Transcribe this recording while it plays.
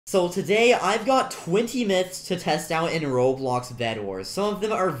So today, I've got 20 myths to test out in Roblox BedWars. Some of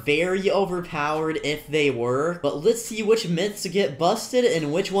them are very overpowered if they work, but let's see which myths get busted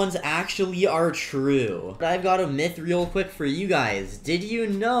and which ones actually are true. But I've got a myth real quick for you guys. Did you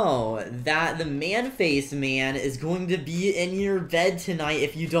know that the man-face man is going to be in your bed tonight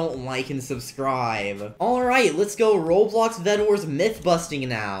if you don't like and subscribe? Alright, let's go Roblox BedWars myth busting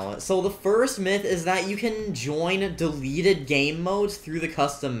now. So the first myth is that you can join deleted game modes through the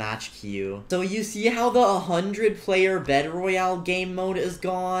custom match queue. So you see how the 100-player Bed Royale game mode is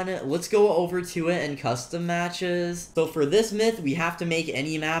gone? Let's go over to it in custom matches. So for this myth, we have to make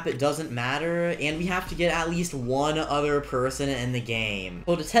any map, it doesn't matter, and we have to get at least one other person in the game.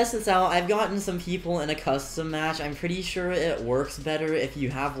 So to test this out, I've gotten some people in a custom match. I'm pretty sure it works better if you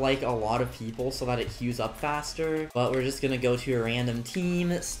have like a lot of people so that it queues up faster. But we're just gonna go to a random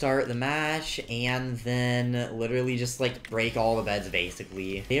team, start the match, and then literally just like break all the beds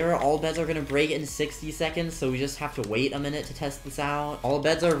basically. All beds are gonna break in 60 seconds, so we just have to wait a minute to test this out. All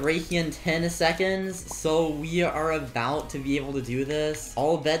beds are breaking in 10 seconds, so we are about to be able to do this.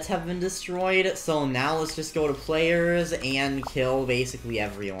 All beds have been destroyed, so now let's just go to players and kill basically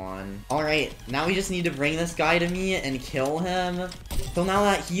everyone. Alright, now we just need to bring this guy to me and kill him. So now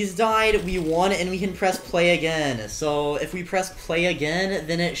that he's died, we won and we can press play again. So if we press play again,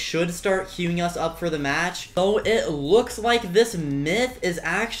 then it should start queuing us up for the match. So it looks like this myth is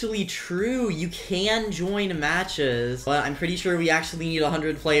actually true. You can join matches, but I'm pretty sure we actually need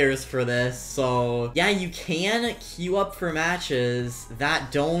 100 players for this. So yeah, you can queue up for matches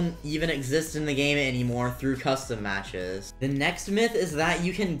that don't even exist in the game anymore through custom matches. The next myth is that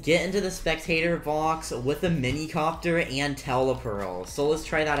you can get into the spectator box with a minicopter and telepearl. So let's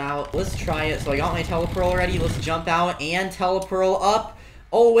try that out. Let's try it. So I got my telepearl ready. Let's jump out and telepearl up.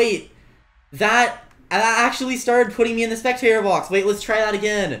 Oh wait, that actually started putting me in the spectator box. Wait, let's try that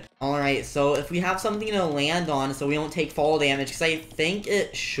again. Alright, so if we have something to land on so we don't take fall damage, because I think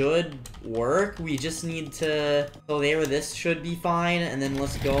it should work, we just need to... So there, this should be fine, and then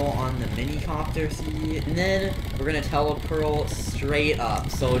let's go on the minicopter, see? And then we're gonna telepearl straight up.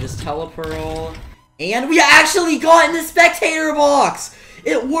 So just telepearl, and we actually got in the spectator box!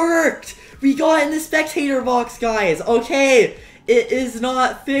 It worked! We got in the spectator box, guys! Okay! It is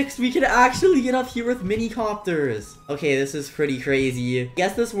not fixed. We can actually get up here with minicopters. Okay, this is pretty crazy. I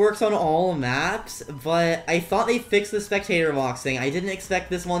guess this works on all maps, but I thought they fixed the spectator box thing. I didn't expect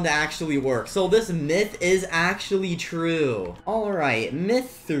this one to actually work. So this myth is actually true. Alright,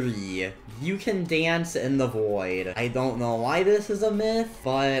 myth 3. You can dance in the void. I don't know why this is a myth,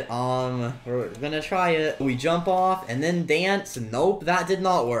 but we're gonna try it. We jump off and then dance. Nope, that did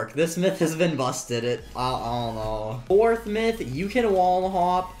not work. This myth has been busted. I don't know. Fourth myth, you can wall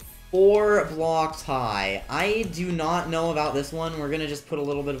hop 4 blocks high. I do not know about this one. We're gonna just put a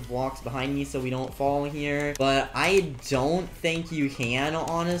little bit of blocks behind me so we don't fall here. But I don't think you can,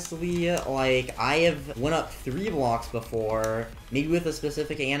 honestly. Like, I have went up 3 blocks before. Maybe with a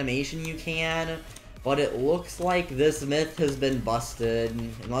specific animation you can. But it looks like this myth has been busted,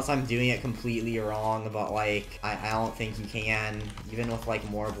 unless I'm doing it completely wrong, but like, I don't think you can, even with like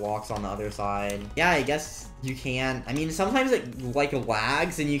more blocks on the other side. Yeah, I guess you can. I mean, sometimes it like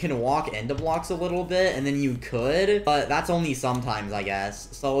lags and you can walk into blocks a little bit, and then you could, but that's only sometimes, I guess.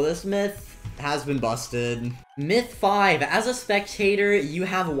 So this myth has been busted. Myth 5, as a spectator, you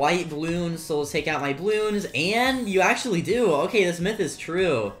have white balloons, so let's take out my balloons, and you actually do. Okay, this myth is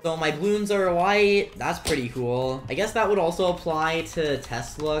true. So my balloons are white, that's pretty cool. I guess that would also apply to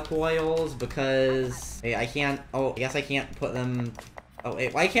Tesla coils, because, wait, I guess I can't put them... Oh,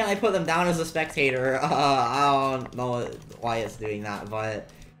 wait, why can't I put them down as a spectator? I don't know why it's doing that, but...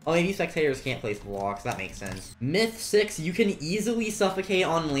 Oh, maybe spectators can't place blocks. That makes sense. Myth 6, you can easily suffocate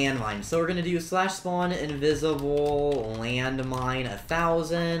on landmines. So we're gonna do /spawn invisible landmine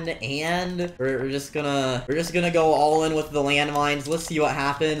 1000, and we're just gonna go all in with the landmines. Let's see what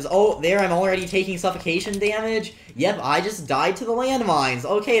happens. Oh, there, I'm already taking suffocation damage. Yep, I just died to the landmines.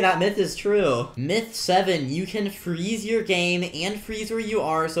 Okay, that myth is true. Myth 7, you can freeze your game and freeze where you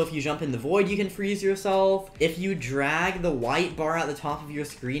are. So if you jump in the void, you can freeze yourself. If you drag the white bar at the top of your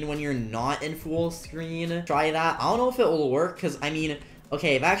screen when you're not in full screen, try that. I don't know if it will work, because I mean,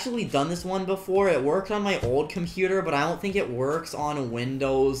 okay, I've actually done this one before. It worked on my old computer, but I don't think it works on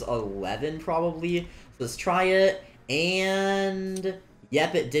Windows 11 probably. So let's try it, and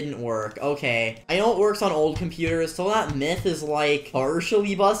Yep, it didn't work. Okay. I know it works on old computers, so that myth is, like,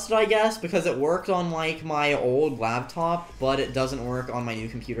 partially busted, I guess, because it worked on, like, my old laptop, but it doesn't work on my new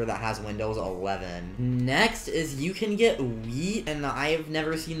computer that has Windows 11. Next is you can get wheat, and I've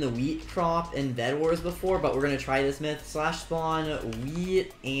never seen the wheat crop in BedWars before, but we're gonna try this myth. /spawn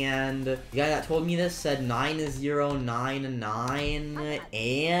wheat, and the guy that told me this said 9099,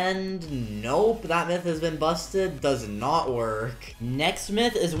 and nope, that myth has been busted. Does not work. Next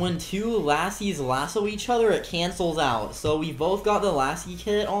myth is when two lassies lasso each other, it cancels out. So we've both got the lassie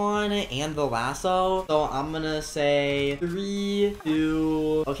kit on and the lasso, so I'm gonna say 3,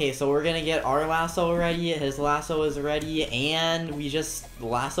 2, okay, so we're gonna get our lasso ready, his lasso is ready, and we just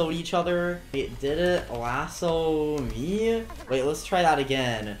lassoed each other. Wait, did it lasso me? Wait, let's try that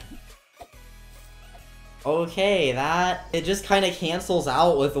again. Okay, it just kind of cancels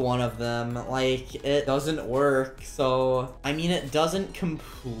out with one of them. Like, it doesn't work. So, I mean, it doesn't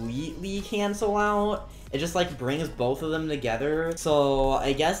completely cancel out. It just, like, brings both of them together. So,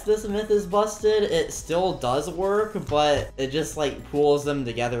 I guess this myth is busted. It still does work, but it just, like, pulls them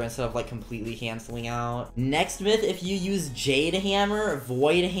together instead of, like, completely canceling out. Next myth, if you use Jade Hammer,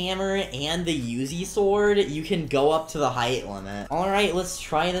 Void Hammer, and the Uzi Sword, you can go up to the height limit. Alright, let's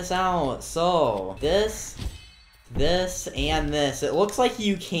try this out. So, this, and this. It looks like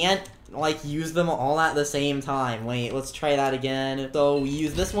you can't, like, use them all at the same time. Wait, let's try that again. So we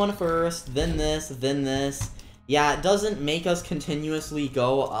use this one first, then this, then this. Yeah, it doesn't make us continuously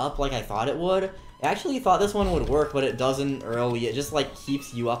go up like I thought it would. I actually thought this one would work, but it doesn't really. It just, like,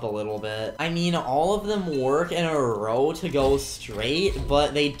 keeps you up a little bit. I mean, all of them work in a row to go straight,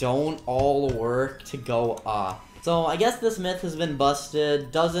 but they don't all work to go up. So, I guess this myth has been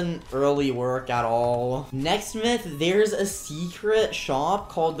busted. Doesn't really work at all. Next myth, there's a secret shop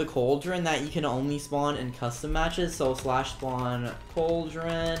called the Cauldron that you can only spawn in custom matches. So, /spawn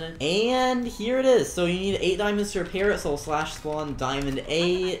Cauldron. And here it is. So, you need 8 diamonds to repair it. So, /spawn diamond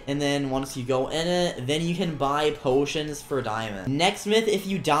 8. And then once you go in it, then you can buy potions for diamond. Next myth, if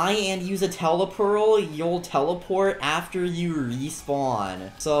you die and use a telepearl, you'll teleport after you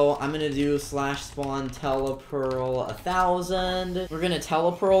respawn. So, I'm gonna do /spawn telepearl 1000. We're gonna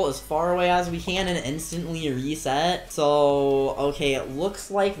telepearl as far away as we can and instantly reset. So, okay, it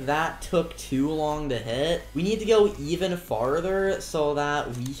looks like that took too long to hit. We need to go even farther so that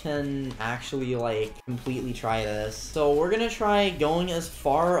we can actually, like, completely try this. So we're gonna try going as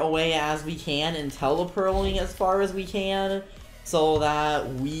far away as we can and telepearling as far as we can so that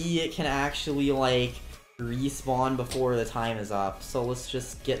we can actually, like, respawn before the time is up. So let's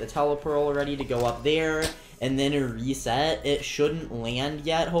just get the telepearl ready to go up there and then reset. It shouldn't land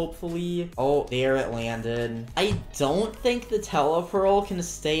yet, hopefully. Oh, there it landed. I don't think the telepearl can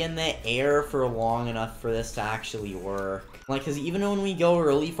stay in the air for long enough for this to actually work. Like, because even when we go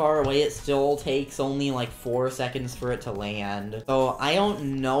really far away, it still takes only, like, 4 seconds for it to land. So, I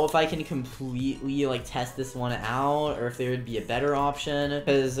don't know if I can completely, like, test this one out, or if there would be a better option,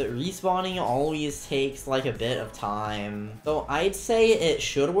 because respawning always takes, like, a bit of time. So, I'd say it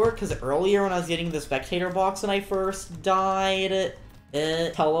should work, because earlier when I was getting the spectator box when I first died,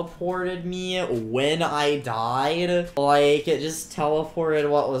 it teleported me when I died. Like, it just teleported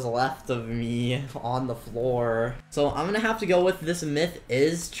what was left of me on the floor. So I'm gonna have to go with this myth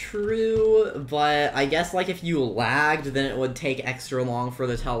is true, but I guess, like, if you lagged, then it would take extra long for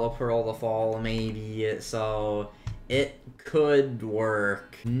the telepearl to fall, maybe. So it could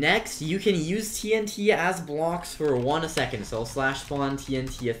work. Next, you can use TNT as blocks for 1 second. So /spawn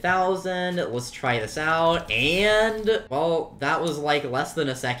TNT 1000. Let's try this out. And, well, that was like less than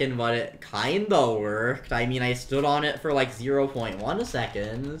a second, but it kinda worked. I mean, I stood on it for like 0.1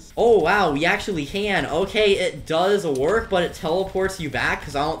 seconds. Oh, wow, we actually can. Okay, it does work, but it teleports you back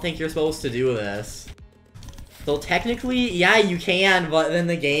because I don't think you're supposed to do this. So technically, yeah, you can, but then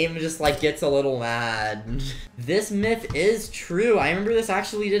the game just, like, gets a little mad. This myth is true. I remember this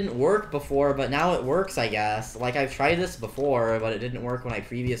actually didn't work before, but now it works, I guess. Like, I've tried this before, but it didn't work when I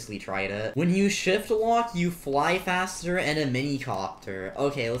previously tried it. When you shift lock, you fly faster in a mini-copter.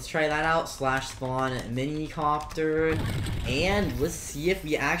 Okay, let's try that out. /spawn mini-copter. And let's see if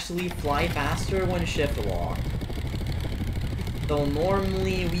we actually fly faster when shift lock. So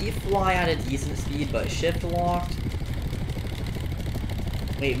normally we fly at a decent speed, but shift locked.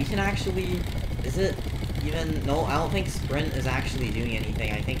 Wait, we can actually, is it even, no, I don't think sprint is actually doing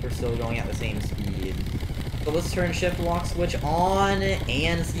anything. I think we're still going at the same speed. So let's turn shift lock switch on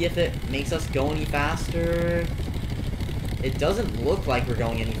and see if it makes us go any faster. It doesn't look like we're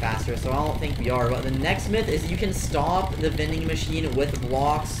going any faster, so I don't think we are. But the next myth is you can stop the vending machine with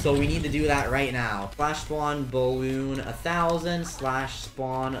blocks, so we need to do that right now. Slash spawn balloon 1000, slash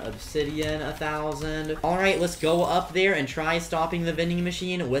spawn obsidian 1000. Alright, let's go up there and try stopping the vending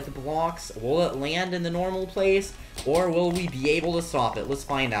machine with blocks. Will it land in the normal place, or will we be able to stop it? Let's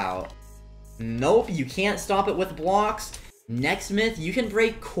find out. Nope, you can't stop it with blocks. Next myth, you can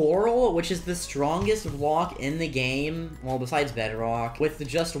break coral, which is the strongest block in the game, well, besides bedrock, with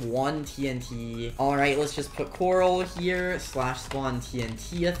just one TNT. Alright, let's just put coral here, slash spawn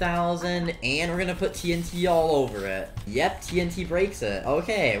TNT 1000, and we're gonna put TNT all over it. Yep, TNT breaks it.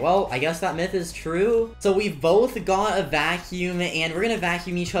 Okay, well, I guess that myth is true. So we've both got a vacuum, and we're gonna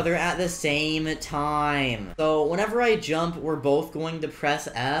vacuum each other at the same time. So whenever I jump, we're both going to press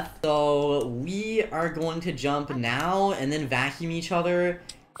F. So we are going to jump now, and then vacuum each other.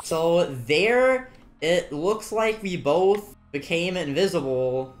 So there, it looks like we both became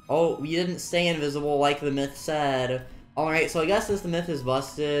invisible. Oh, we didn't stay invisible like the myth said. Alright, so I guess this the myth is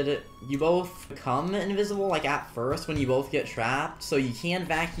busted. You both become invisible like at first when you both get trapped. So you can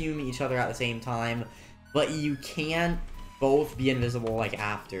vacuum each other at the same time, but you can't both be invisible like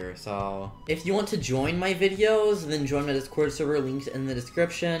after. So if you want to join my videos, then join my Discord server, linked in the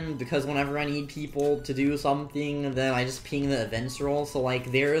description, because whenever I need people to do something, then I just ping the events role. So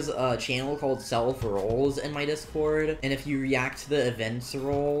like there's a channel called Self Rolls in my Discord, and if you react to the events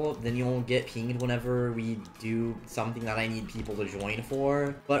role, then you'll get pinged whenever we do something that I need people to join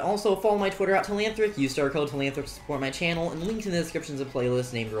for. But also follow my Twitter at Telanthric, use star code Telanthric to support my channel, and linked in the description is a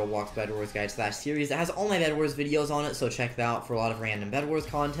playlist named Roblox BedWars Guide / series that has all my BedWars videos on it, so check that out for a lot of random BedWars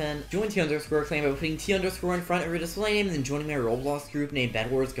content. Join T_clan by putting T_ in front of your display name, and then joining my Roblox group named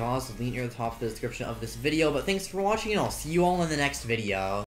BedWars Gauze, link near the top of the description of this video. But thanks for watching, and I'll see you all in the next video.